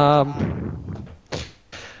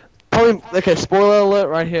 Probably okay. Spoiler alert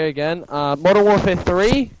right here again. Modern Warfare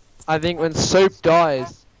 3. I think when Soap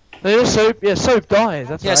dies. No, Soap. Yeah, Soap dies.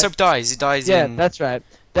 That's Yeah, right. Soap dies. He dies Yeah, in. that's right.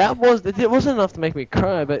 It wasn't enough to make me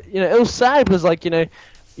cry, but it was sad because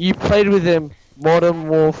you played with him Modern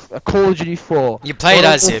Warfare, Call of Duty 4. You played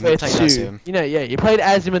Modern as him. You Warfare played as 2. him. You played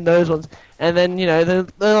as him in those ones, and then they're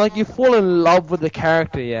like you fall in love with the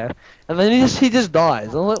character, yeah, and then he just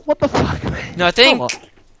dies. I'm like, what the fuck, man? No, I think. Come on.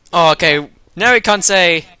 Oh, okay. Now we can't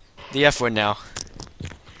say the F word now.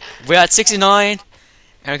 We're at 69,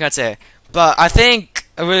 and we can't say it. But I think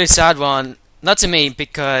a really sad one, not to me,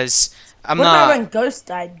 because I'm What about not. when Ghost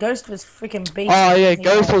died? Ghost was freaking beast. Oh yeah, He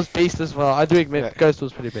Ghost died. was beast as well. I do admit, Yeah. Ghost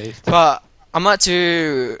was pretty beast. But I'm not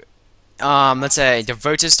too. Let's say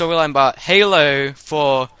devoted storyline, but Halo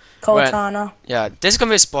for. Cortana. Yeah, this is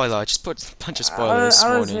gonna be a spoiler. Just put a bunch of spoilers.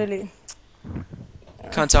 I was warning. really.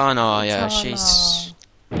 Cortana, yeah,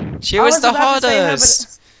 she I was the about to say her,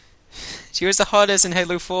 hardest. She was the hardest in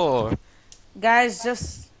Halo 4. Guys,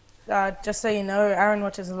 just so you know, Aaron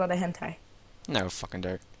watches a lot of hentai. No fucking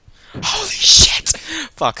dirt. Holy shit!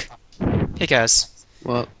 Fuck. Hey guys.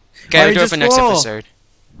 What? Okay, Oh, we'll do it just for next roll. episode.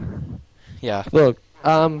 Yeah. Look,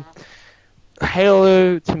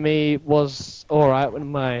 Halo to me was alright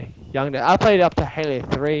when my young days. I played up to Halo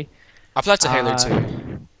 3. I played to Halo 2.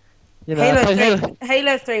 I Halo played 3.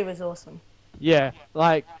 Halo 3 was awesome. Yeah,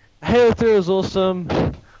 like Halo 3 was awesome.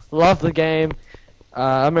 Loved the game.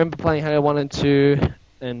 I remember playing Halo 1 and 2,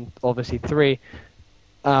 and obviously 3.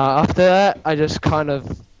 After that, I just kind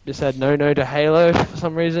of just said no to Halo for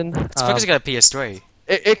some reason. It's because I got a PS3.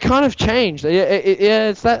 It kind of changed. Yeah,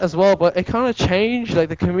 it's that as well. But it kind of changed. Like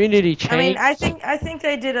the community changed. I mean, I think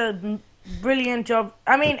they did a brilliant job.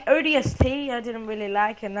 I mean, ODST I didn't really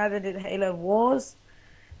like, and neither did Halo Wars.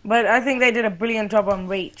 But I think they did a brilliant job on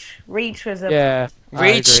Reach. Reach was a Yeah. I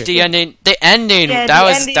Reach, agree. the ending. The ending. yeah, that the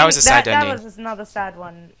was ending, that was a sad that ending. was another sad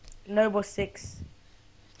one. Noble 6.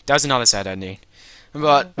 That was another sad ending.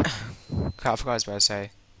 But crap, I forgot what I was about to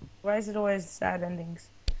say. Why is it always sad endings?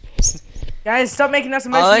 Guys, stop making us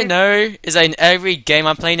All I emotional. know is that in every game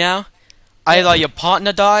I play now, either your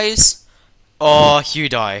partner dies or you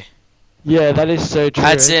die. Yeah, that is so true.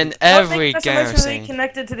 That's in Stop every making us game I've emotionally seen.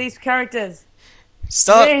 connected to these characters.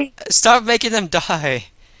 Stop! Really? Stop making them die.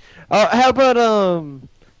 Oh,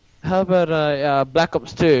 how about Black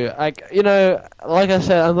Ops 2? Like like I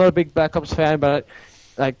said, I'm not a big Black Ops fan, but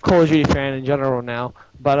like Call of Duty fan in general now.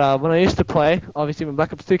 But when I used to play, obviously when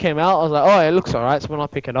Black Ops 2 came out, I was like, oh, it looks alright, so why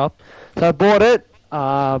not pick it up? So I bought it.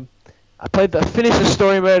 I finished the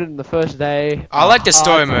story mode in the first day. I like the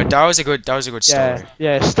story hard- mode. That was a good story.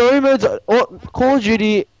 Yeah. Story modes. Call of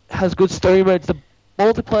Duty has good story modes. The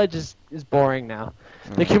multiplayer just is boring now.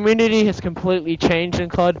 The community has completely changed in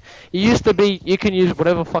COD. It used to be you can use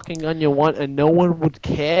whatever fucking gun you want and no one would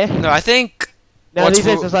care. No, I think Now what's these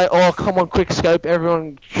days ru- it's like, oh come on, quick scope,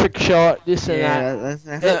 everyone trick shot, this and that. Yeah,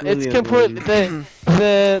 that's It's really completely annoying.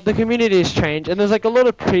 the community has changed, and there's like a lot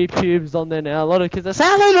of pre-pubes on there now. A lot of kids are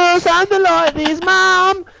something like this,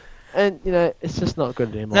 mom, and it's just not good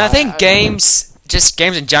anymore. no, I think games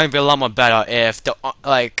in general would be a lot more better if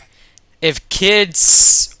if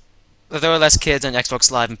kids there were less kids on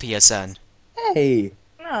Xbox Live and PSN. Hey.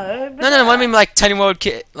 No, but No, I mean like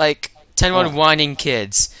 10-year-old whining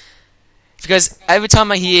kids. Because every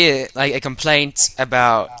time I hear like a complaint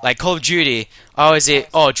about like Call of Duty,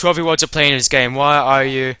 trophy-worlds are playing this game. Why are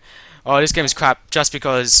you? Oh, this game is crap just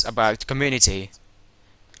because about the community.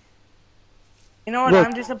 you know what Look.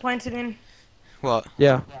 I'm disappointed in? What?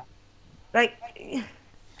 Yeah. Like,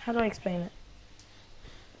 how do I explain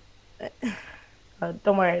it?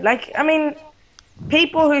 Don't worry. Like, I mean,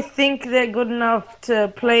 people who think they're good enough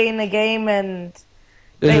to play in a game and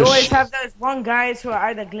they always have those one guys who are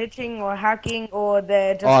either glitching or hacking or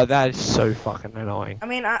they're just... Oh, that is so fucking annoying. I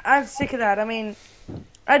mean, I'm sick of that. I mean,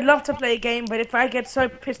 I'd love to play a game, but if I get so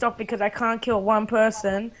pissed off because I can't kill one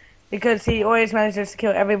person, because he always manages to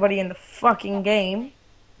kill everybody in the fucking game.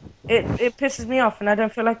 It pisses me off, and I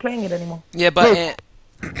don't feel like playing it anymore. Yeah, but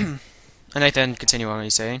and Nathan, continue on what you're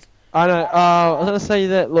saying. I know. I was gonna say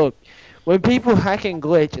that. Look, when people hack and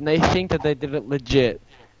glitch and they think that they did it legit,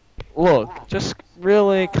 look, just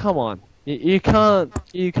really come on. You can't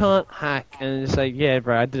hack and say, yeah,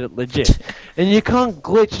 bro, I did it legit, and you can't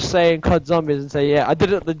glitch say in COD Zombies and say, yeah, I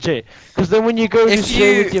did it legit, because then when you go to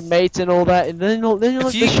share with your mates and all that, and then you're If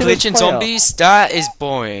like you the glitch in shittest player. zombies, that is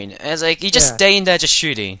boring. It's like you just Yeah. stay in there just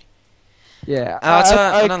shooting. Yeah,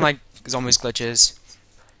 I don't like zombies glitches.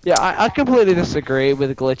 Yeah, I completely disagree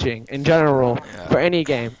with glitching in general Yeah. for any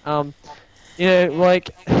game. You know,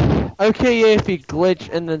 like, okay, yeah, if you glitch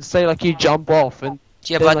and then say like you jump off and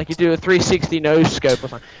Yeah, then but like you do a 360 no scope or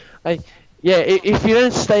something. Like, yeah, if you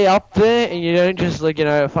don't stay up there and you don't just like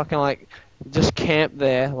fucking like just camp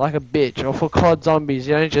there like a bitch, or for COD Zombies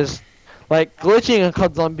you don't just like glitching in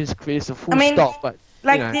COD Zombies is a full I mean, stop, but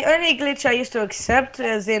Like, you know. the only glitch I used to accept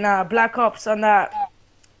is in Black Ops on that,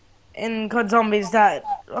 in COD Zombies that,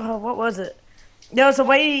 oh, what was it? There was a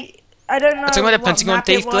way, I don't know talking about the what Pentagon map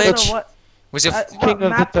it thief was glitch? or what, Was it? what King of the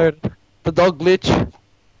map. Third, the dog glitch.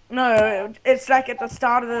 No, it's like at the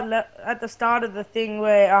start of the thing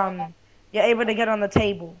where you're able to get on the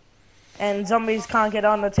table, and zombies can't get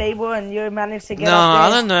on the table, and you manage to get No, up there. I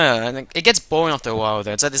don't know. I think it gets boring after a while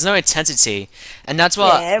though. It's like there's no intensity, and that's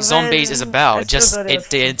what Yeah, but zombies is about. I still Just thought it was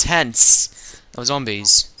the fun. intense of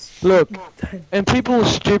zombies. Look, and people are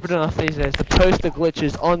stupid enough these days to post the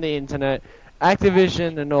glitches on the internet.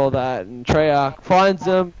 Activision and all that, and Treyarch finds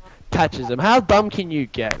them, patches them. How dumb can you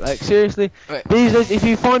get? Like, seriously, Right. these days, if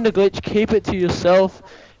you find a glitch, keep it to yourself,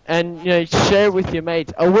 and share it with your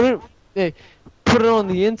mates. I wouldn't put it on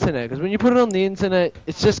the internet, because when you put it on the internet,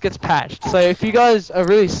 it just gets patched. So if you guys are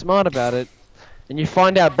really smart about it, and you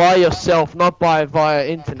find out by yourself, not via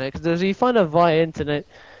internet, because if you find out via internet,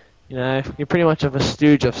 you're pretty much of a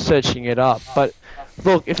stooge of searching it up. But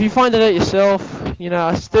look, if you find it out yourself,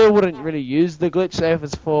 I still wouldn't really use the glitch, say if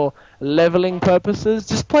it's for leveling purposes.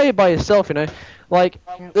 Just play it by yourself, Like,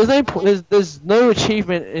 there's no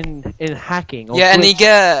achievement in hacking. Or Yeah, and you glitch.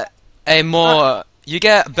 get you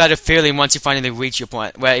get a better feeling once you finally reach your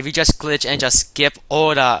point. Where if you just glitch and just skip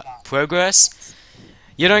all that progress,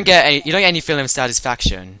 you don't get any feeling of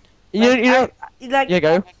satisfaction. Like, Yeah,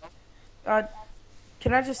 go.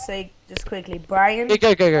 Can I just say, just quickly, Bryan? Yeah,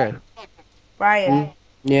 go. Bryan,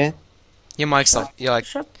 Yeah. Your mic's like you're like.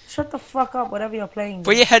 shut the fuck up, whatever you're playing.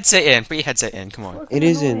 Put your headset in. Put your headset in. Come on. Fucking It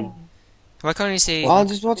isn't. annoying. Why can't you see? Well, I'm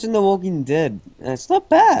just watching The Walking Dead. It's not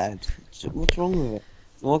bad. What's wrong with it?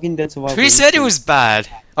 Walking Dead Survival. Who said it was bad?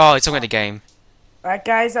 Oh, it's talking about the game. Alright,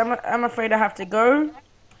 guys, I'm afraid I have to go.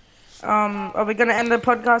 Are we gonna end the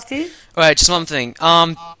podcast here? Alright, just one thing.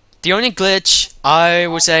 The only glitch I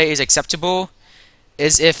would say is acceptable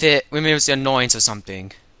is if it removes the annoyance or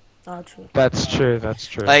something. Oh, true. That's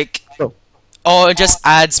true. Like, Oh. or it just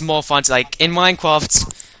adds more fun. To, like in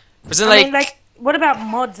Minecraft, was it I mean, like, what about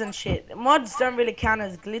mods and shit? Mods don't really count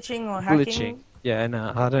as glitching or hacking. Glitching. Yeah,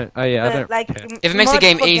 no, I don't. Oh yeah, I But, don't. like, care. If it makes the mods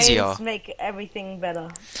game for easier. games make everything better.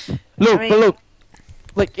 Look, I mean- but look,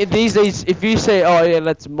 like these days, if you say, "Oh yeah,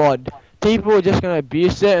 let's mod," people are just gonna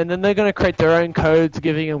abuse it, and then they're gonna create their own codes,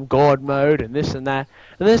 giving them God mode and this and that,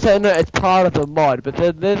 and they say, "No, it's part of the mod," but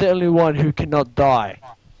they're the only one who cannot die.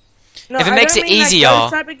 No, If it I makes don't it mean, like, easier-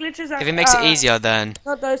 those type of glitches, if it makes it easier, then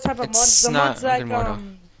not those type of it's mods. The not mods a like good model.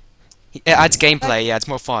 it adds gameplay. Yeah, it's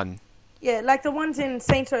more fun. yeah, like the ones in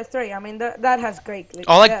Saints Row 3. I mean, that has great glitches.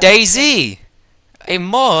 Or like yeah. DayZ, a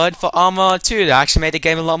mod for Armor 2 that actually made the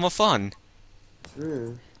game a lot more fun.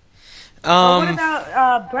 Mm. What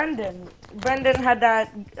about Brendan? Brendan had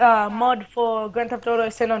that mod for Grand Theft Auto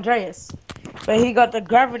San Andreas, where he got the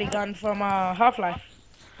gravity gun from Half-Life.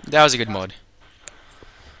 That was a good mod.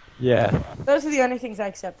 Yeah. Those are the only things I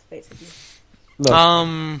accept, basically. Look,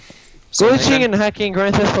 So glitching Nathan, and hacking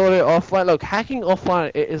Grand Theft Auto offline. Look, hacking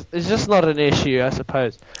offline is just not an issue, I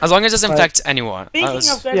suppose. as long as it doesn't Like- affect anyone. Speaking of Grand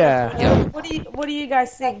Theft Auto, yeah. what do you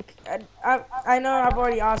guys think? I know I've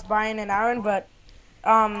already asked Bryan and Aaron, but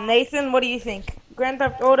Nathan, what do you think? Grand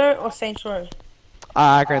Theft Auto or Saints Row?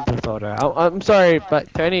 Grand Theft Auto. I'm sorry,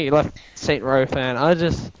 but to any left Saint Row fan, I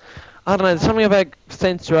don't know. There's something about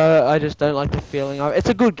Saints Row. I just don't like the feeling of. It's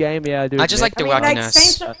a good game, yeah. I do. I just like I the mean, like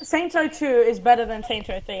wackiness. Saints Row 2 is better than Saints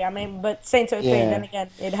Row 3. I mean, but Saints Row 3, Yeah. then again,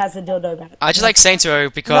 it has a dildo bat. I just like Saints Row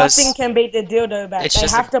because Nothing can beat the dildo bat. it's They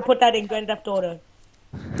just have to put that in Grand Theft Auto.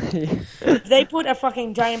 If they put a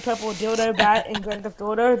fucking giant purple dildo bat in Grand Theft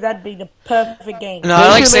Auto, that'd be the perfect game. no, I like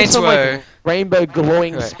They should make Saints some, Row. like, rainbow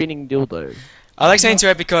glowing Right. spinning dildo. I like Saints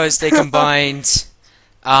Row because they combined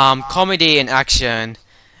comedy and action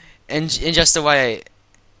in just the way,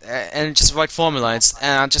 and just right formula.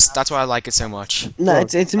 That's why I like it so much. No,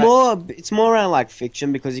 Look, it's more around like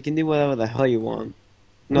fiction because you can do whatever the hell you want.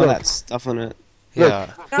 No, Look. that stuff on it.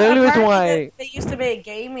 Yeah. The only reason apparently why there used to be a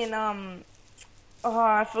game in oh,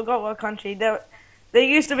 I forgot what country. There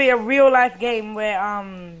used to be a real life game where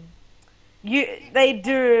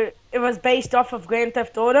it was based off of Grand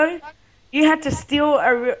Theft Auto. You had to steal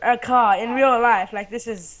a car in real life. Like, this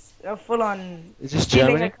is a full on is this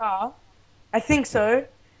stealing Germany? a car. I think so.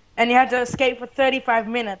 And you had to escape for 35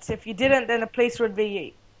 minutes. If you didn't, then the police would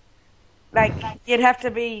be like, you'd have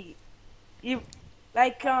to be You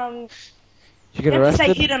you get have to stay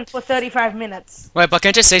arrested. hidden for 35 minutes. Wait, but can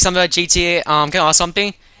I just say something about GTA? Can I ask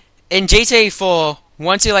something? In GTA 4,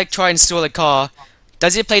 once you like try and steal a car,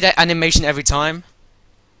 does it play that animation every time?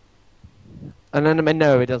 And then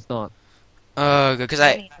no, it does not. Oh, because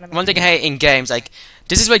one thing I hate in games, like,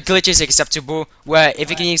 this is where glitches are acceptable, where if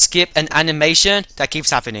you can skip an animation, that keeps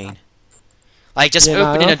happening. Like, just Yeah, no,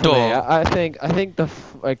 opening a not for me. door. I think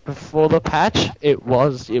like before the patch, it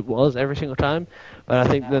was every single time. But I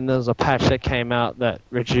think then there's a patch that came out that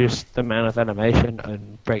reduced the amount of animation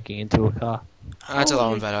and breaking into a car. That's a lot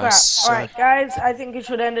Holy better. crap. So, Alright, guys, I think we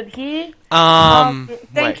should end it here. Thank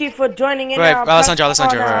wait. you for joining in Wait, our Alessandro,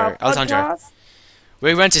 podcast.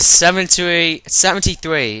 We went to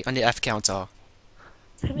 73 on the F counter.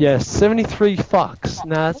 Yes, 73 fucks.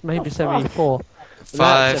 Nah, it's maybe the fuck? 74.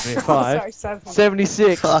 5. 75. Sorry.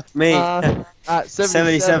 76. Fuck me. 77.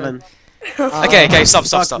 77. Okay, stop.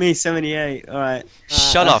 Fuck me, 78. Alright.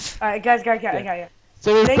 Shut up. Alright, guys, go.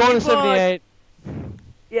 So we've Thank gone you to for- 78.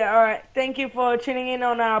 Yeah, alright. Thank you for tuning in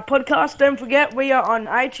on our podcast. Don't forget, we are on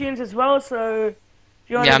iTunes as well, so if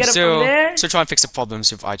you want Yeah, to I'm get it from there, still trying to fix the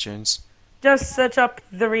problems with iTunes. just search up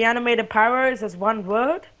the Reanimated Pyros as one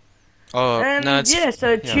word. Oh, And no, it's... yeah,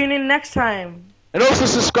 so tune in next time. And also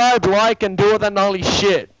subscribe, like, and do all that gnarly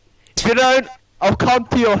shit. If you don't, I'll come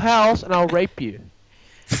to your house and I'll rape you.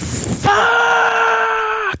 Fuck!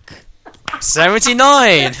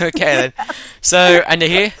 79! Okay then. So, and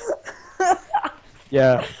here?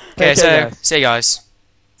 Yeah. Okay, Take care, so, guys. see you guys.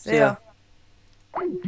 See ya.